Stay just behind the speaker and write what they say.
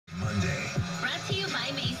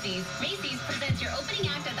Macy's. Macy's presents your opening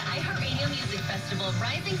act at the iHeartRadio Music Festival,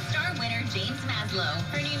 Rising Star winner James Maslow.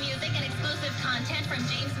 For new music and exclusive content from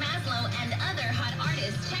James Maslow and other hot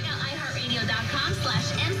artists, check out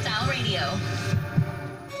iHeartRadio.com/mstyleradio.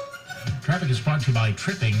 Traffic is brought to you by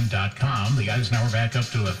Tripping.com. The Eisenhower back up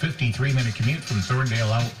to a 53-minute commute from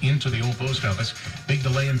Thorndale out into the old post office. Big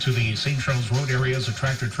delay into the St. Charles Road area as a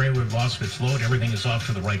tractor-trailer lost its load. Everything is off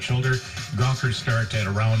to the right shoulder. Gawkers start at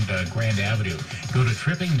around Grand Avenue. Go to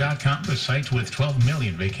Tripping.com, the site with 12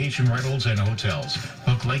 million vacation rentals and hotels.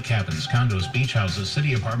 Book lake cabins, condos, beach houses,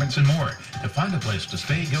 city apartments, and more. To find a place to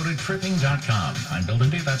stay, go to Tripping.com. I'm Bill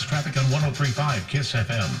Lindy. That's traffic on 103.5 KISS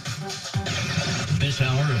FM. This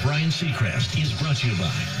hour of Ryan Seacrest is brought to you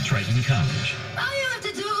by Triton College. All you have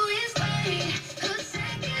to do is wait a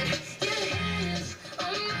second. Your hands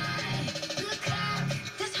on the clock.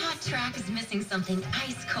 This hot track is missing something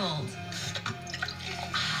ice cold.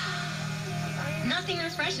 Nothing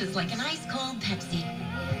refreshes like an ice-cold Pepsi.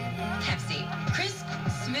 Pepsi. Crisp,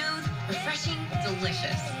 smooth, refreshing,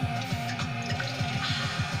 delicious.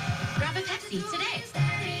 Grab a Pepsi today.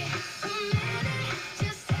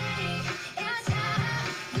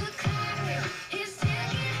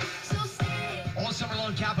 Summer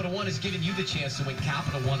long, Capital One is giving you the chance to win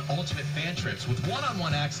Capital One Ultimate Fan Trips with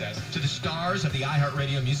one-on-one access to the stars of the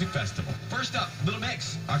iHeartRadio Music Festival. First up, Little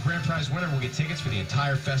Mix. Our grand prize winner will get tickets for the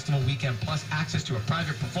entire festival weekend, plus access to a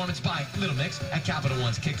private performance by Little Mix at Capital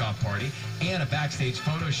One's kickoff party and a backstage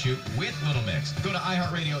photo shoot with Little Mix. Go to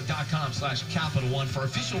iHeartRadio.com/Capital One for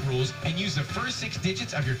official rules and use the first 6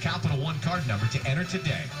 digits of your Capital One card number to enter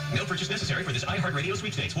today. No purchase necessary for this iHeartRadio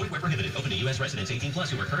sweepstakes. Void where prohibited. Open to U.S. residents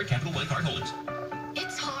 18+ who are current Capital One card holders.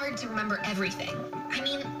 It's hard to remember everything. I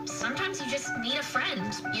mean, sometimes you just need a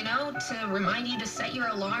friend, you know, to remind you to set your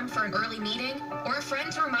alarm for an early meeting, or a friend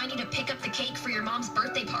to remind you to pick up the cake for your mom's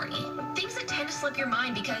birthday party. Things that tend to slip your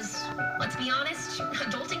mind because, let's be honest,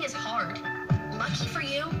 adulting is hard. Lucky for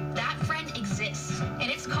you, that friend exists, and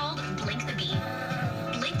it's called Blink the Bee.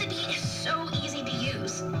 Blink the Bee is so easy to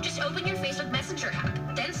use. Just open your Facebook Messenger app,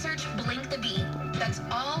 then search Blink the Bee. That's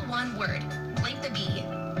all one word, Blink the Bee.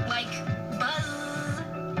 Like buzz.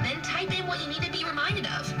 Then type in what you need to be reminded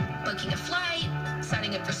of. Booking a flight,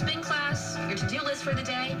 signing up for spin class, your to-do list for the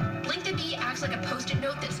day. Blink the Bee acts like a post-it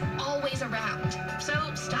note that's always around.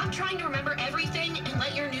 So stop trying to remember everything and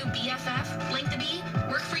let your new BFF, Blink the Bee,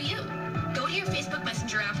 work for you. Go to your Facebook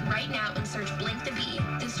Messenger app right now and search Blink the Bee.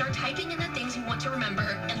 Then start typing in the things you want to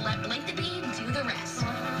remember and let Blink the Bee do the rest.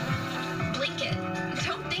 Blink it.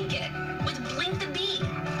 Don't think it. With Blink the Bee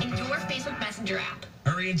in your Facebook Messenger app.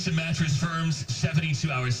 Hurry into Mattress Firm's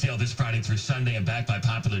 72-hour sale this Friday through Sunday, and backed by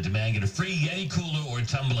popular demand. Get a free Yeti cooler or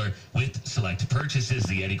tumbler with select purchases.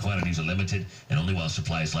 The Yeti quantities are limited and only while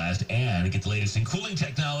supplies last. And get the latest in cooling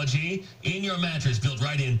technology in your mattress, built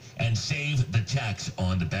right in, and save the tax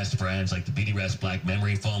on the best brands like the BD-Rest Black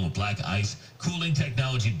Memory Foam with Black Ice. Cooling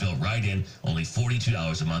technology built right in, only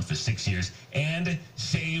 $42 a month for 6 years. And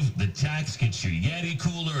save the tax. Get your Yeti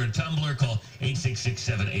cooler or tumbler. Call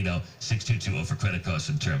 866-780-6220 for credit costs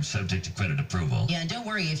and terms, subject to credit approval. Yeah, and don't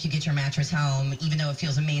worry if you get your mattress home, even though it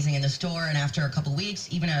feels amazing in the store, and after a couple weeks,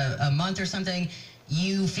 even a month or something,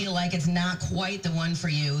 you feel like it's not quite the one for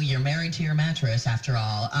you. You're married to your mattress, after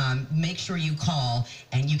all. Make sure you call,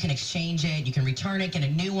 and you can exchange it. You can return it, get a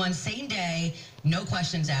new one, same day, no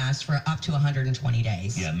questions asked, for up to 120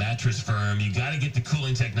 days. Yeah, Mattress Firm. You got to get the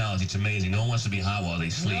cooling technology. It's amazing. No one wants to be hot while they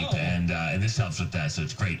sleep, No. and this helps with that, so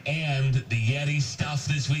it's great. And the Yeti stuff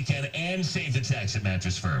this weekend, and save the tax at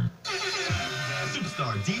Mattress Firm.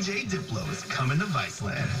 Superstar DJ Diplo is coming to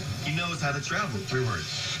Viceland. He knows how to travel through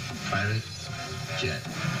Earth. Private jet.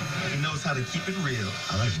 He knows how to keep it real.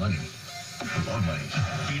 I like money. I love money.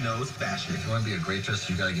 He knows fashion. If you want to be a great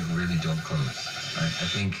dresser, you got to get really dope clothes. I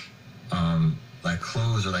think, like,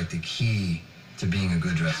 clothes are like the key to being a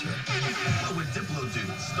good dresser. What Would Diplo Do?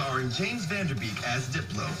 Starring James Vanderbeek as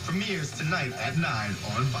Diplo. Premieres tonight at 9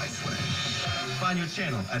 on Viceland. Find your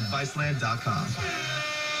channel at Viceland.com.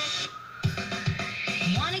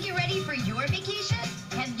 Want to get ready for your vacation?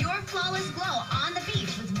 Have your flawless glow on the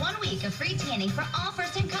beach with 1 week of free tanning for all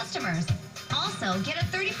first-time customers. Also, get a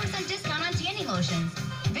 30% discount on tanning lotions.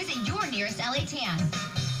 Visit your nearest LA Tan.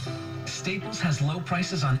 Staples has low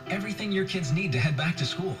prices on everything your kids need to head back to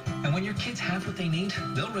school. And when your kids have what they need,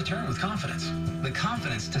 they'll return with confidence. The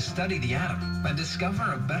confidence to study the atom and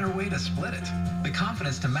discover a better way to split it. The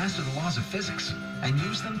confidence to master the laws of physics and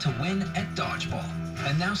use them to win at dodgeball.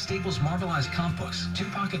 And now Staples Marbleized comp books,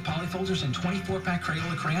 2-pocket polyfolders, and 24-pack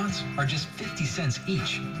Crayola crayons are just 50 cents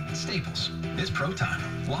each. Staples. It's pro time.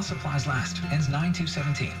 While supplies last. Ends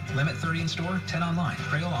 9/2/17. Limit 30 in store, 10 online.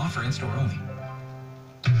 Crayola offer in store only.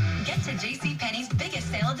 Get to JCPenney's biggest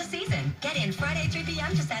sale of the season. Get in Friday 3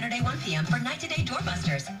 p.m. to Saturday 1 p.m. for night-to-day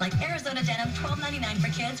doorbusters, like Arizona denim $12.99 for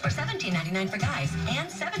kids or $17.99 for guys, and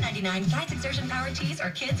 $7.99 guys exertion power tees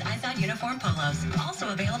or kids IZOD uniform polos.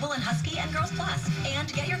 Also available in Husky and Girls Plus. And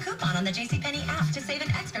get your coupon on the JCPenney app to save an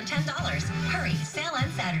extra $10. Hurry, sale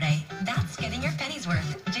ends Saturday. That's getting your pennies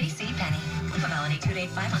worth. JCPenney. Coupon valid 8 to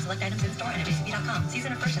 8/5 on select items in store and at jcp.com.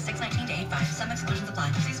 Season of purchase 6/19 to 8/5. Some exclusions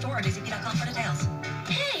apply. See store or jcp.com for details.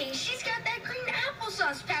 Hey, she's got that green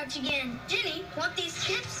applesauce pouch again. Ginny, want these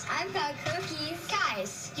chips? I've got cookies.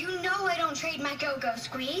 Guys, you know I don't trade my Go-Go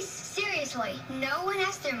Squeeze. Seriously, no one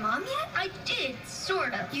asked their mom yet? I did,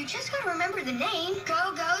 sort of. You just gotta remember the name,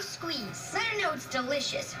 Go-Go Squeeze. Let her know it's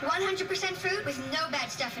delicious. 100% fruit with no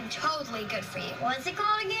bad stuff and totally good for you. What's it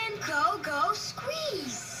called again? Go-Go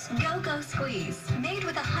Squeeze. Go-Go Squeeze. Made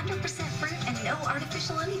with 100% fruit and no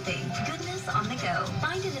artificial anything. Goodness on the go.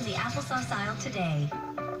 Find it in the applesauce aisle today.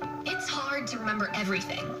 It's hard to remember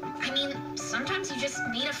everything. I mean, sometimes you just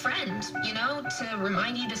need a friend, you know, to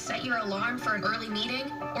remind you to set your alarm for an early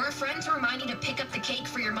meeting, or a friend to remind you to pick up the cake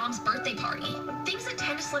for your mom's birthday party. Things that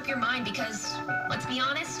tend to slip your mind because, let's be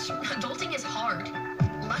honest, adulting is hard.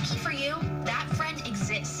 Lucky for you, that friend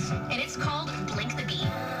exists, and it's called Blink the Bee.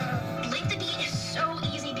 Blink the Bee is so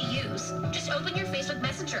easy to use. Just open your Facebook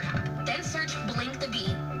Messenger app, then search Blink the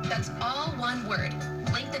Bee. That's all one word,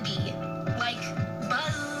 Blink the Bee. Like,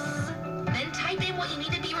 buzz. Then type in what you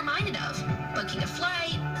need to be reminded of. Booking a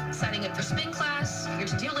flight, signing up for spin class, your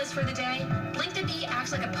to-do list for the day. Blink the Bee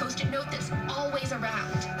acts like a post-it note that's always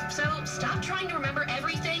around. So stop trying to remember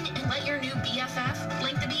everything and let your new BFF,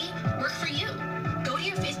 Blink the Bee, work for you. Go to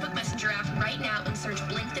your Facebook Messenger app right now and search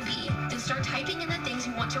Blink the Bee. Then start typing in the things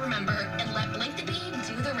you want to remember and let Blink the Bee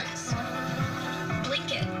do the rest.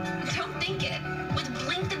 Blink it. Don't think it. With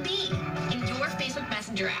Blink the Bee in your Facebook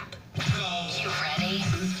Messenger app. You ready?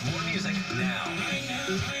 More music now.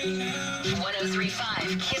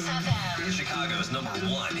 103.5 Kiss FM. Chicago's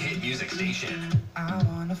 #1 hit music station. I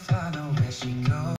wanna follow where she goes.